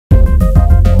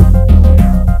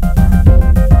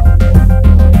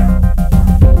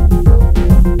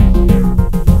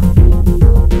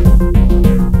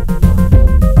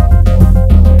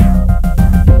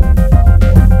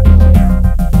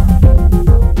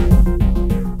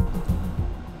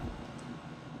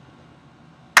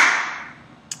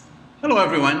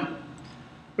everyone,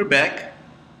 we're back,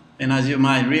 and as you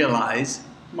might realize,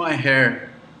 my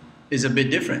hair is a bit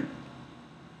different.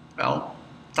 Well,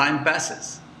 time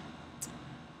passes.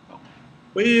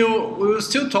 We were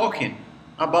still talking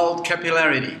about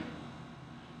capillarity.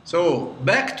 So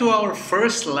back to our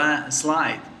first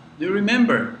slide. Do you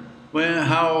remember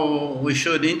how we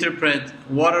should interpret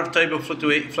water table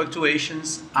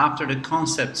fluctuations after the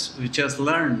concepts we just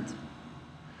learned?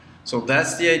 So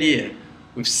that's the idea.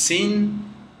 We've seen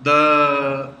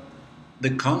the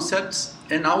concepts,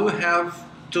 and now we have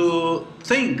to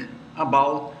think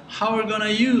about how we're going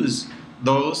to use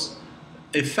those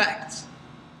effects.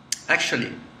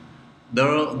 Actually,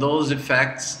 those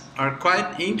effects are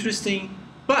quite interesting,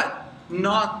 but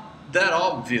not that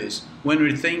obvious when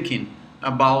we're thinking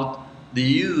about the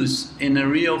use in a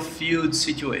real field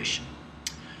situation.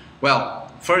 Well,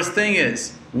 first thing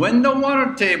is, when the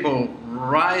water table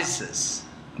rises,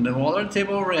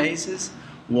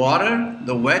 water,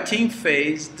 the wetting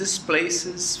phase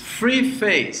displaces free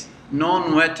phase,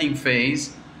 non-wetting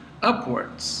phase,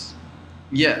 upwards.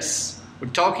 Yes, we're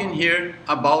talking here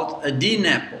about a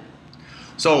DgWPYwRG.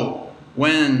 So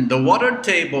when the water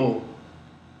table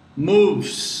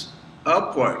moves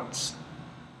upwards,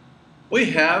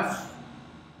 we have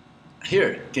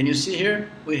here, can you see here?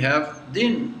 We have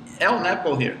the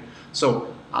DgWPYwRG here.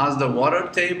 So as the water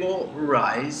table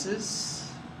rises,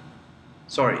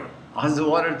 as the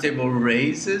water table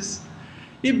raises,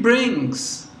 it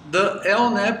brings the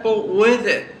DgWPYwRG with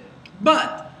it.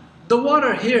 But the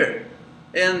water here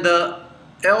and the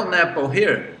DgWPYwRG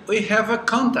here, we have a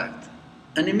contact,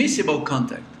 an immiscible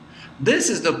contact. This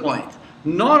is the point.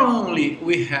 Not only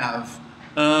we have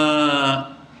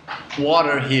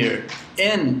water here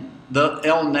and the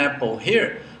DgWPYwRG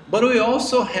here, but we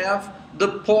also have the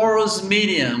porous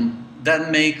medium that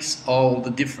makes all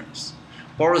the difference.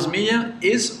 Porous medium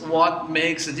is what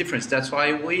makes the difference. That's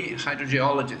why we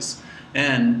hydrogeologists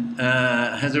and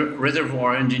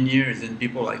reservoir engineers and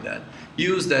people like that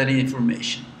use that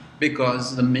information,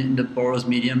 because the porous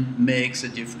medium makes a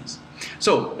difference.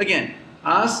 So again,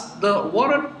 as the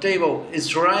water table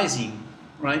is rising,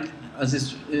 right, as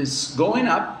it's going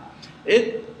up,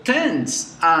 it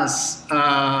tends as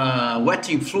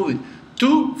wetting fluid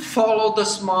to follow the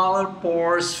smaller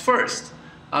pores first,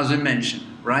 as we mentioned,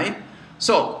 right?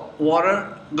 So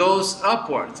water goes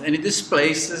upwards and it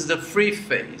displaces the free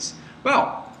phase.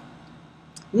 Well,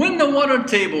 when the water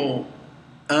table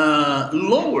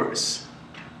lowers,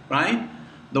 right?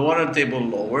 The water table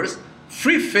lowers,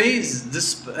 free phase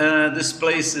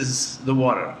displaces the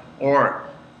water, or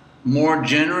more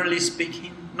generally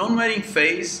speaking, non-wetting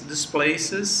phase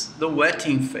displaces the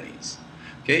wetting phase.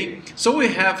 Okay, so we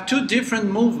have two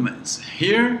different movements.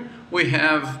 Here we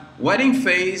have wetting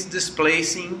phase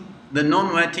displacing the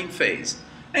non-wetting phase,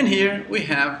 and here we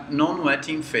have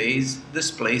non-wetting phase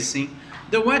displacing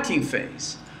the wetting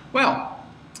phase. Well,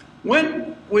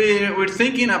 when we're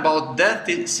thinking about that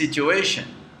situation,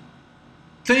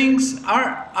 things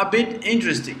are a bit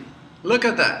interesting. Look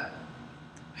at that.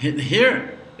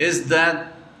 Here is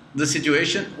that the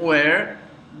situation where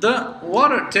the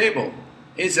water table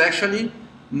is actually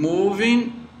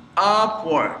moving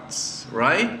upwards,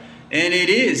 right? And it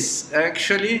is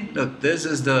actually, look, this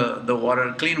is the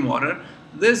water, clean water.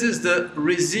 This is the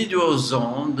residual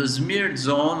zone, the smeared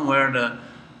zone where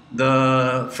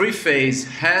the free phase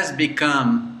has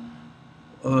become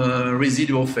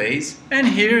residual phase. And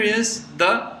here is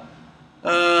the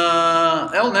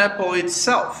DgWPYwRG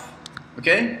itself,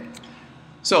 okay?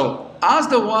 So as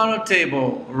the water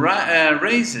table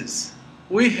raises,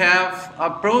 we have a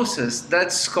process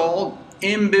that's called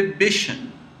imbibition.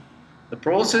 The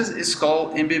process is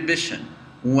called imbibition,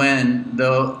 when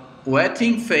the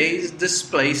wetting phase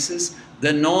displaces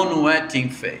the non-wetting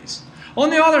phase. On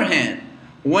the other hand,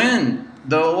 when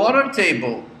the water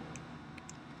table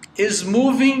is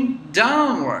moving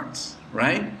downwards,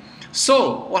 right?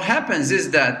 So what happens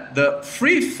is that the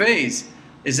free phase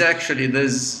is actually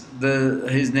his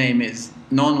name is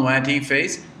non-wetting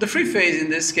phase. The free phase in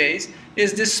this case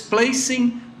is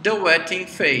displacing the wetting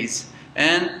phase,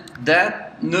 and that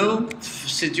new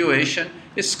situation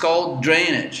is called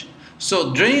drainage.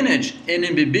 So drainage and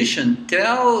imbibition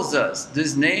tells us,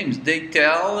 these names, they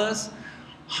tell us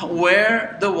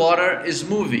where the water is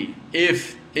moving,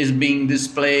 if it's being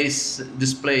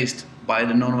displaced by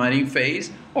the non-wetting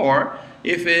phase, or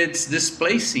if it's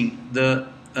displacing the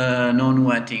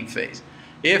non-wetting phase.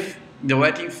 If the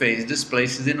wetting phase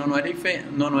displaces the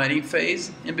non-wetting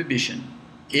phase, imbibition.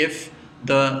 If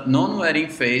the non-wetting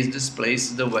phase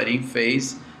displaces the wetting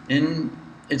phase, and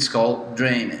it's called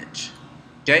drainage.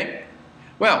 Okay?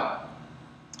 Well,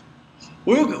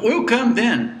 We'll come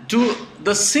then to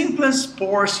the simplest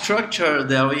pore structure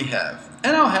that we have.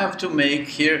 And I'll have to make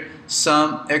here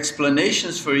some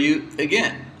explanations for you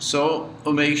again. So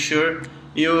we'll make sure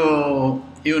you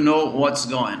know what's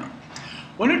going on.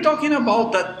 When we're talking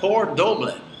about that pore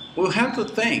doublet, we'll have to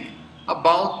think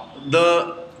about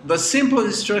the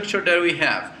simplest structure that we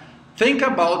have. Think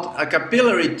about a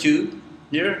capillary tube.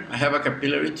 Here I have a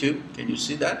capillary tube. Can you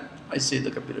see that? I see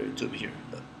the capillary tube here.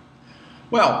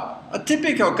 Well, a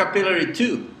typical capillary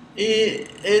tube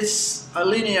is a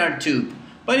linear tube.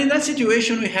 But in that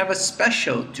situation, we have a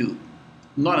special tube,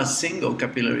 not a single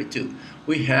capillary tube.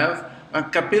 We have a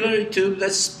capillary tube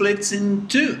that splits in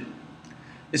two.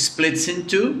 It splits in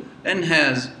two and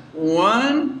has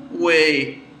one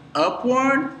way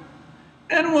upward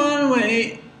and one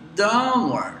way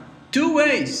downward. Two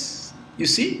ways. You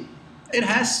see? It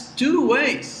has two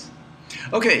ways.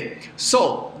 Okay,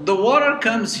 so the water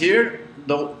comes here.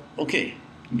 Okay,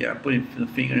 yeah, putting the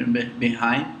finger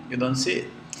behind, you don't see it.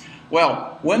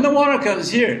 Well, when the water comes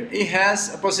here, it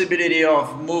has a possibility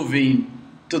of moving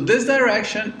to this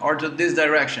direction or to this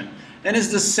direction. And it's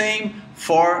the same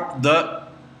for the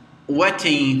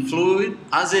wetting fluid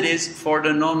as it is for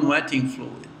the non-wetting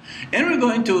fluid. And we're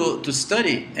going to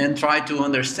study and try to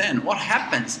understand what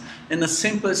happens in the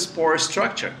simplest pore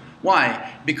structure.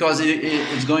 Why? Because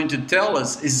it's going to tell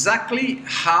us exactly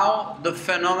how the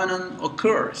phenomenon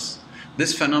occurs.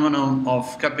 This phenomenon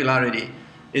of capillarity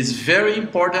is very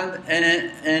important,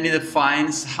 and it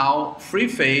defines how free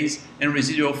phase and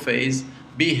residual phase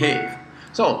behave.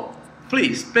 So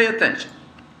please pay attention.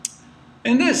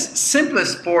 In this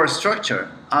simplest pore structure,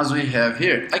 as we have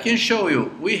here, I can show you,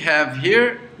 we have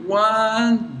here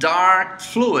one dark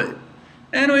fluid,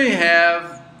 and we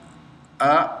have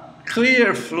a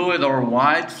clear fluid or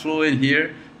white fluid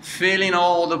here filling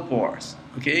all the pores.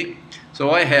 Okay,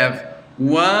 so I have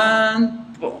one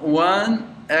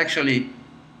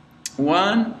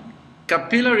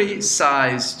capillary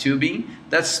size tubing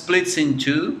that splits in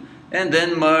two and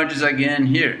then merges again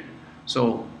here.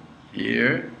 So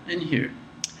here and here.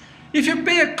 If you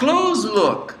pay a close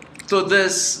look to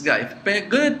this guy, if you pay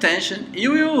good attention,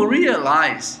 you will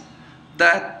realize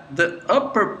that the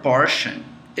upper portion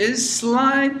is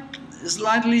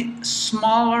slightly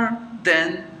smaller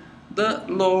than the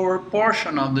lower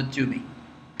portion of the tubing.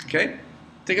 Okay,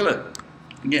 take a look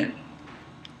again.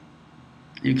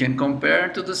 You can compare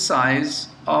to the size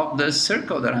of the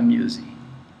circle that I'm using.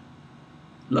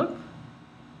 Look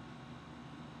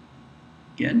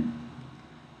again,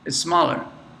 it's smaller.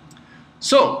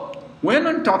 So when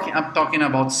I'm talking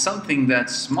about something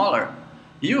that's smaller,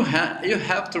 you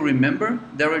have to remember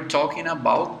that we're talking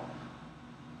about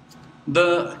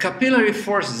the capillary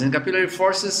forces, and capillary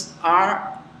forces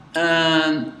are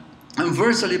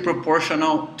inversely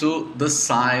proportional to the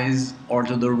size or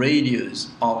to the radius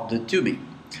of the tubing.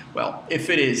 Well, if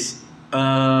it is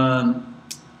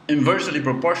inversely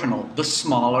proportional, the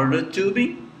smaller the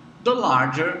tubing, the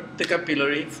larger the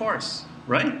capillary force,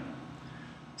 right?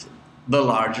 The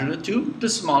larger the tube, the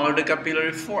smaller the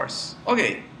capillary force.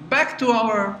 Okay, back to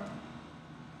our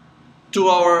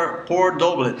pore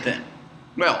doublet then.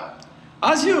 Well,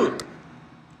 as you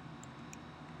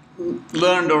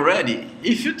learned already,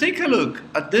 if you take a look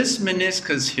at this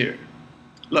meniscus here,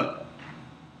 look,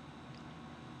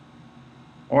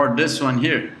 or this one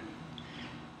here,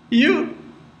 you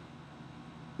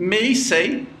may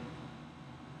say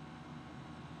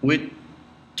with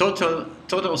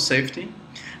total safety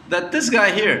that this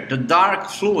guy here, the dark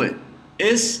fluid,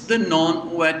 is the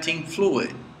non-wetting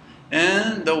fluid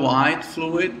and the white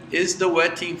fluid is the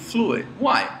wetting fluid.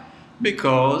 Why?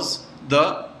 Because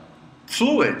the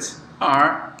fluids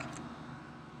are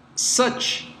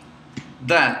such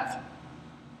that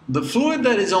the fluid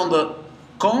that is on the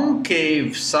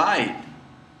concave side,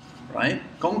 right?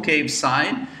 Concave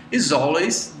side is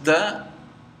always the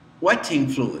wetting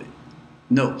fluid.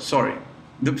 No, sorry.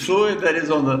 The fluid that is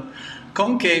on the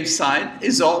concave side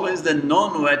is always the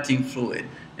non-wetting fluid.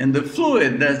 And the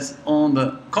fluid that's on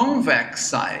the convex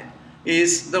side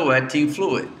is the wetting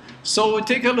fluid. So we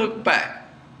take a look back.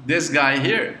 This guy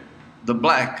here, the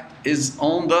black, is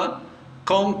on the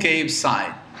concave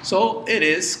side. So it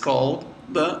is called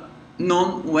the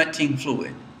non-wetting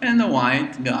fluid. And the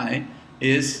white guy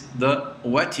is the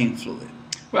wetting fluid.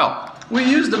 Well, we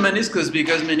use the meniscus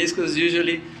because meniscus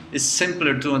usually is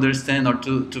simpler to understand or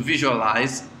to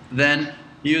visualize than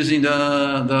using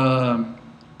the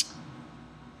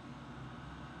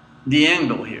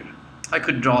angle here. I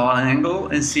could draw an angle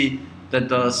and see that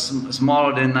the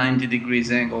smaller than 90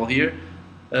 degrees angle here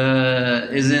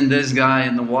is in this guy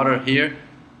in the water here,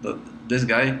 this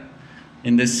guy.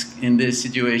 in this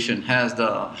situation has the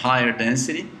higher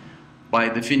density by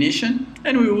definition,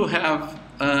 and we will have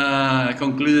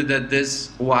concluded that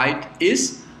this white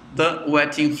is the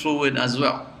wetting fluid as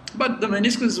well. But the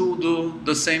meniscus will do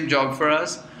the same job for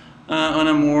us on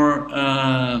a more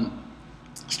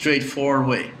straightforward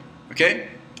way. Okay?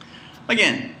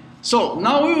 Again, so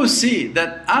now we will see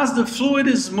that as the fluid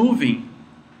is moving,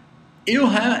 it'll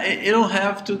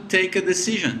have to take a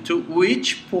decision to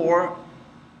which pore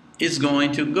is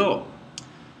going to go.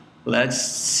 Let's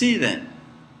see then.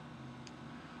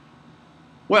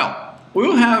 Well,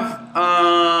 we'll have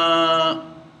a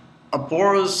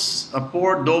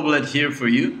pore doublet here for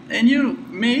you, and you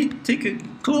may take a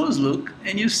close look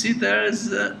and you see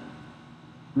there's a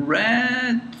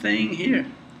red thing here,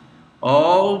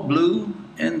 all blue,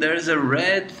 and there's a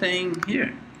red thing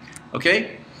here.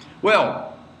 Okay,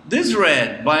 well, this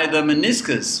red by the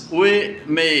meniscus, we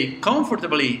may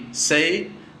comfortably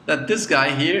say that this guy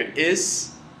here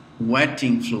is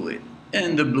wetting fluid,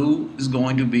 and the blue is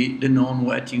going to be the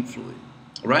non-wetting fluid.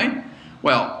 Right?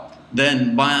 Well,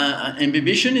 then by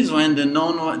imbibition is when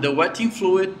the wetting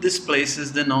fluid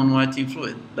displaces the non-wetting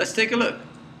fluid. Let's take a look.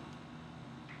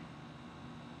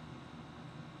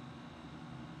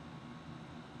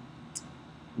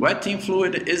 Wetting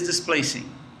fluid is displacing.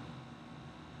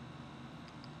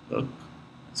 Look,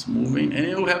 it's moving, and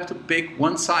you'll have to pick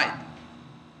one side.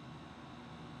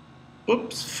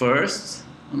 Oops, first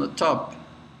on the top.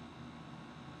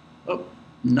 Oh,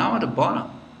 now at the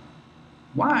bottom.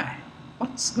 Why?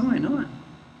 What's going on?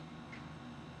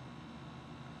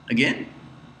 Again?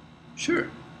 Sure.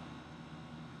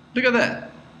 Look at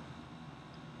that.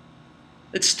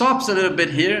 It stops a little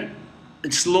bit here.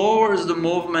 It lowers the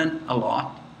movement a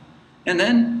lot. And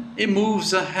then it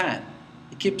moves ahead.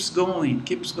 It keeps going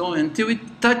until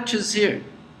it touches here.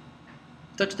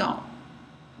 Touch down.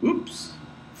 Oops.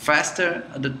 Faster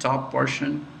at the top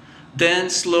portion, then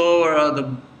slower at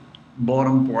the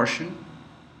bottom portion.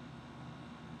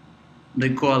 They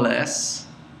coalesce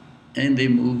and they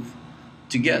move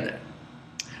together.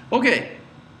 Okay,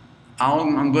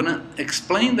 I'm gonna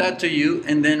explain that to you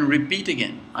and then repeat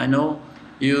again. I know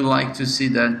you like to see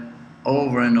that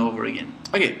over and over again.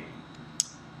 Okay,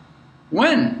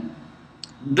 when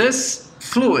this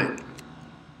fluid,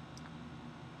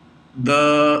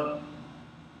 the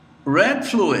red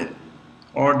fluid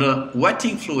or the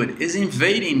wetting fluid is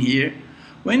invading here,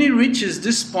 when it reaches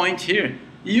this point here,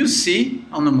 you see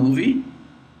on the movie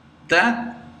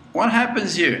that what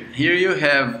happens here? Here you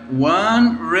have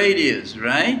one radius,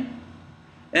 right?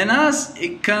 And as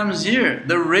it comes here,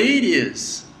 the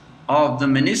radius of the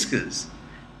meniscus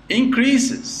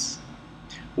increases.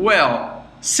 Well,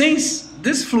 since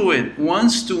this fluid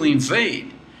wants to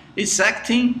invade, it's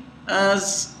acting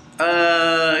as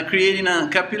creating a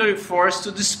capillary force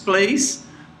to displace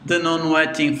the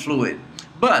non-wetting fluid.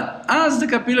 But as the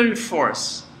capillary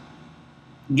force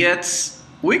gets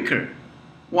weaker,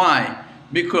 why?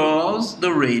 Because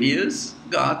the radius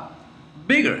got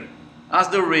bigger. As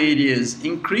the radius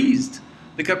increased,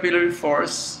 the capillary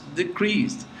force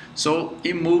decreased. So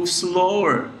it moves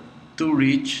slower to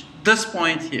reach this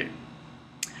point here.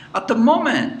 At the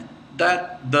moment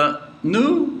that the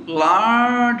new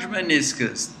large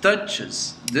meniscus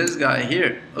touches this guy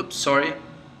here, oops, sorry.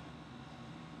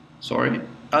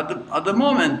 At the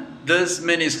moment this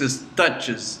meniscus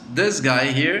touches this guy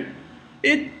here,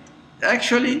 it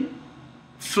actually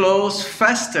flows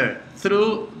faster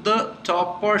through the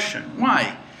top portion.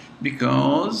 Why?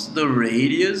 Because the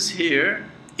radius here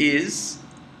is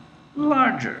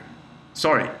larger.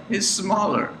 Sorry, is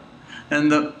smaller.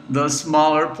 And the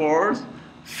smaller pores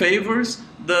favors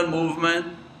the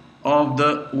movement of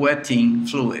the wetting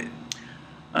fluid.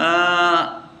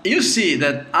 You see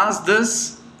that as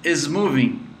this is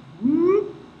moving,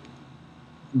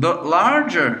 the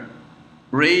larger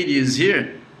radius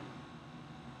here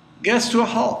gets to a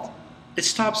halt. It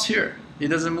stops here. It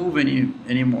doesn't move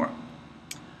anymore.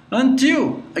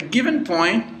 Until a given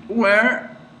point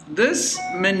where this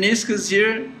meniscus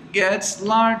here gets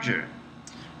larger.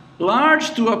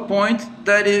 Large to a point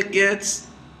that it gets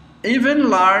even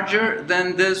larger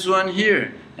than this one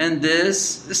here. And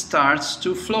this starts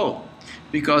to flow.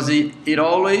 Because it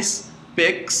always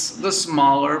picks the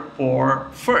smaller pore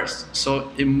first.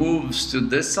 So it moves to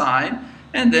this side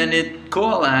and then it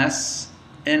coalesces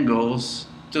and goes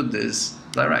to this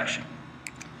direction.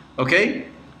 Okay?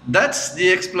 That's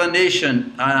the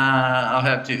explanation I'll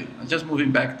have to. I'm just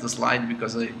moving back the slide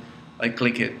because I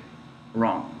click it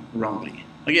wrongly.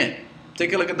 Again,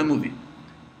 take a look at the movie.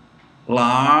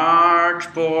 Large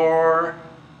pore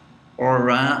or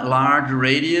large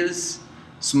radius,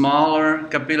 smaller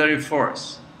capillary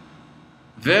force.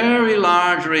 very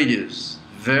large radius,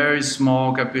 very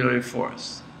small capillary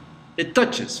force. It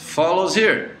touches, follows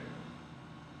here.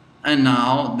 And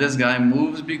now this guy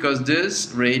moves because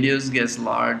this radius gets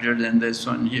larger than this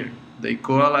one here. They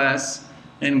coalesce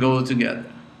and go together.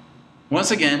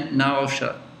 Once again, now I'll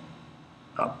shut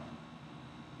up.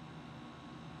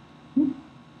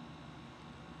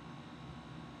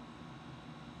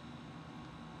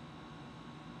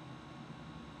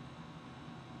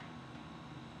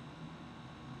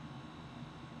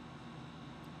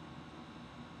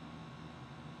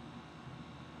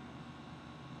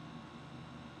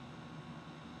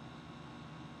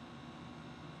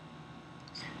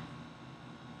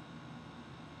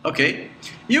 Okay,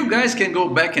 you guys can go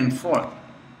back and forth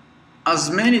as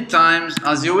many times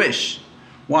as you wish.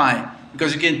 Why?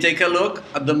 Because you can take a look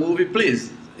at the movie,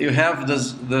 please. You have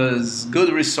this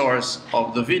good resource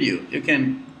of the video. You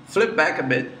can flip back a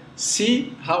bit,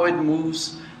 see how it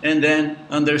moves, and then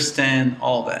understand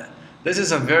all that. This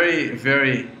is a very,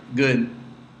 very good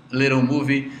little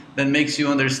movie that makes you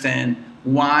understand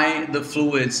why the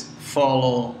fluids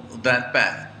follow that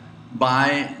path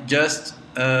by just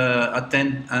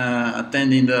attending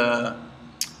the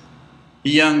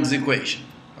Young's equation.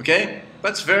 Okay,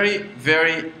 that's very,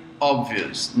 very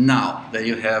obvious now that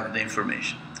you have the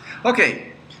information.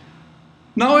 Okay,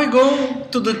 now we go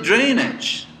to the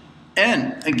drainage,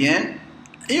 and again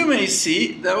you may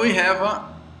see that we have a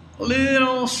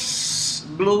little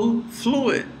blue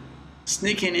fluid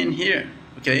sneaking in here.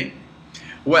 Okay,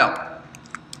 well,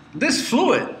 this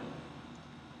fluid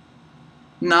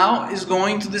now is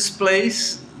going to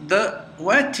displace the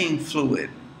wetting fluid.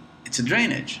 It's a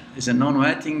drainage. It's a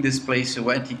non-wetting displacing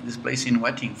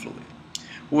wetting fluid.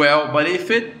 Well, but if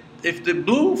the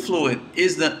blue fluid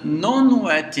is the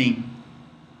non-wetting,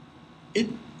 it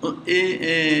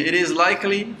is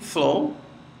likely flow,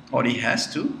 or it has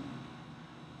to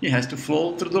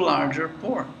flow through the larger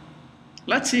pore.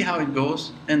 Let's see how it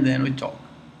goes, and then we talk.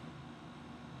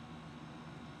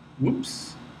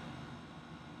 Whoops.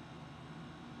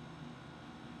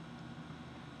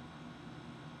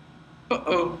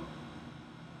 Uh-oh.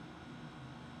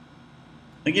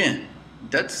 Again,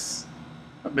 that's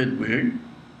a bit weird,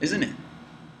 isn't it?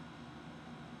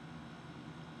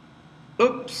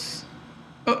 Oops.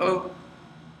 Uh-oh.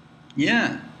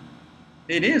 Yeah,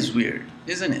 it is weird,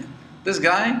 isn't it? This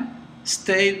guy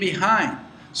stayed behind.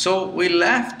 So we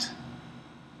left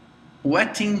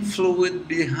wetting fluid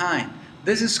behind.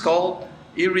 This is called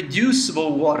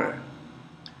irreducible water.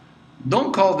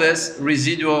 Don't call this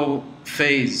residual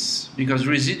phase, because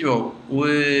residual,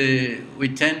 we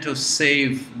tend to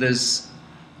save this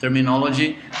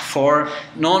terminology for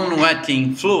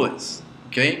non-wetting fluids,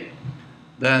 okay?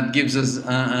 That gives us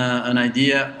an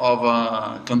idea of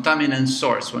a contaminant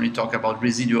source when we talk about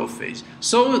residual phase.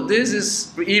 So this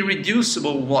is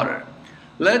irreducible water.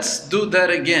 Let's do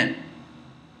that again.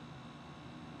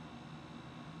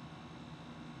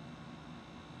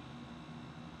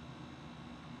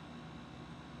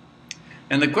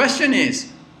 And the question is,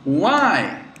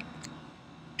 why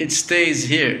it stays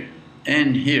here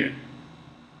and here?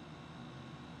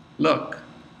 Look,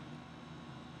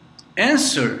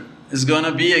 answer is going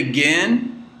to be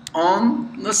again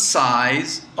on the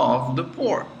size of the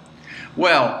pore.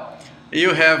 Well,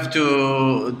 you have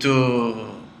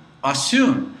to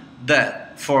assume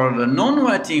that for the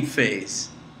non-wetting phase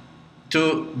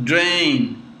to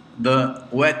drain the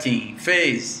wetting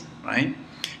phase, right,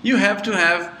 you have to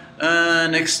have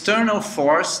an external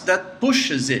force that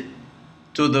pushes it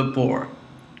to the pore,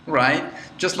 right?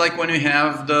 Just like when we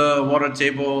have the water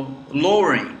table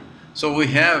lowering. So we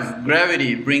have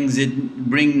gravity bringing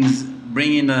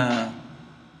the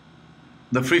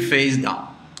free phase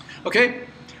down. Okay?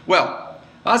 Well,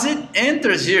 as it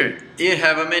enters here, you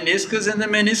have a meniscus, and the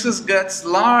meniscus gets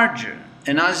larger.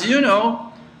 And as you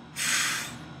know,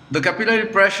 the capillary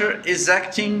pressure is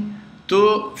acting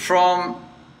from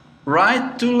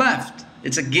right to left.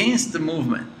 It's against the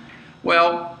movement.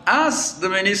 Well, as the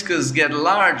meniscus get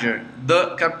larger,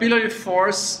 the capillary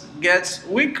force gets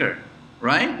weaker,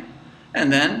 right?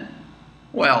 And then,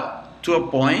 well, to a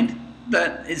point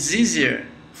that it's easier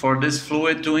for this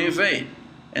fluid to invade.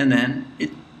 And then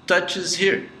it touches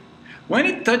here. When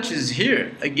it touches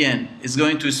here, again, it's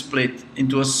going to split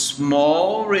into a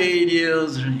small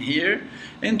radius here,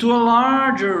 into a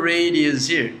larger radius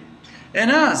here. And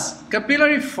as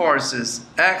capillary forces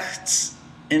acts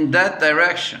in that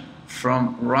direction,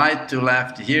 from right to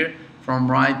left here,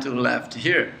 from right to left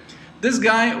here, this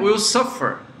guy will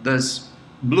suffer. This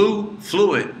blue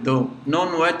fluid, the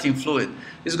non-wetting fluid,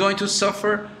 is going to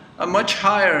suffer a much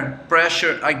higher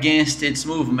pressure against its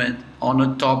movement on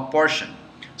the top portion.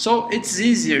 So it's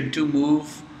easier to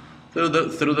move through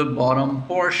the bottom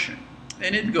portion,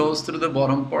 and it goes through the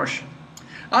bottom portion.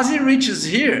 As it reaches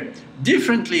here,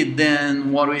 differently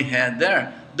than what we had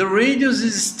there, the radius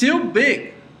is still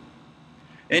big,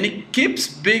 and it keeps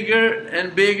bigger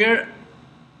and bigger,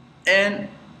 and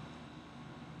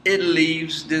it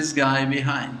leaves this guy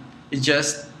behind. It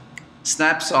just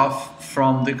snaps off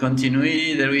from the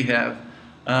continuity that we have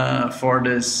for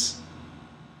this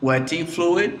wetting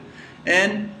fluid,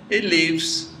 and it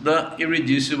leaves the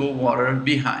irreducible water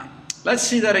behind. Let's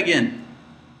see that again.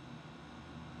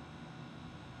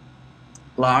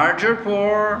 Larger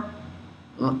pore,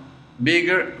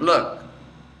 bigger, look.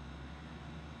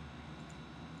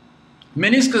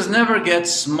 Meniscus never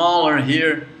gets smaller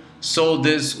here, so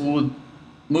this would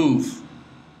move.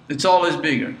 It's always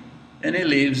bigger, and it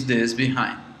leaves this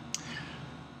behind.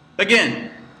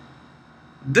 Again,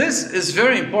 this is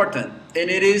very important, and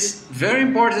it is very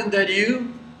important that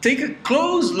you take a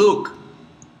close look.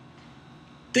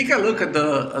 Take a look at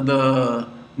the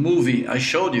movie I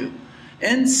showed you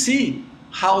and see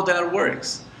how that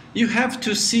works. You have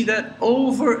to see that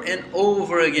over and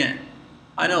over again.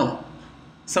 I know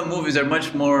some movies are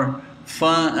much more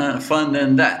fun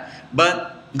than that,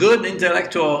 but good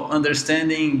intellectual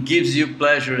understanding gives you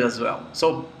pleasure as well.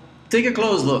 So take a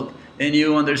close look and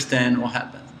you understand what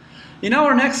happens. In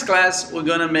our next class, we're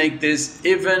gonna make this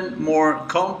even more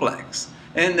complex,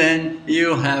 and then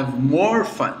you have more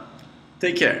fun.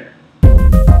 Take care.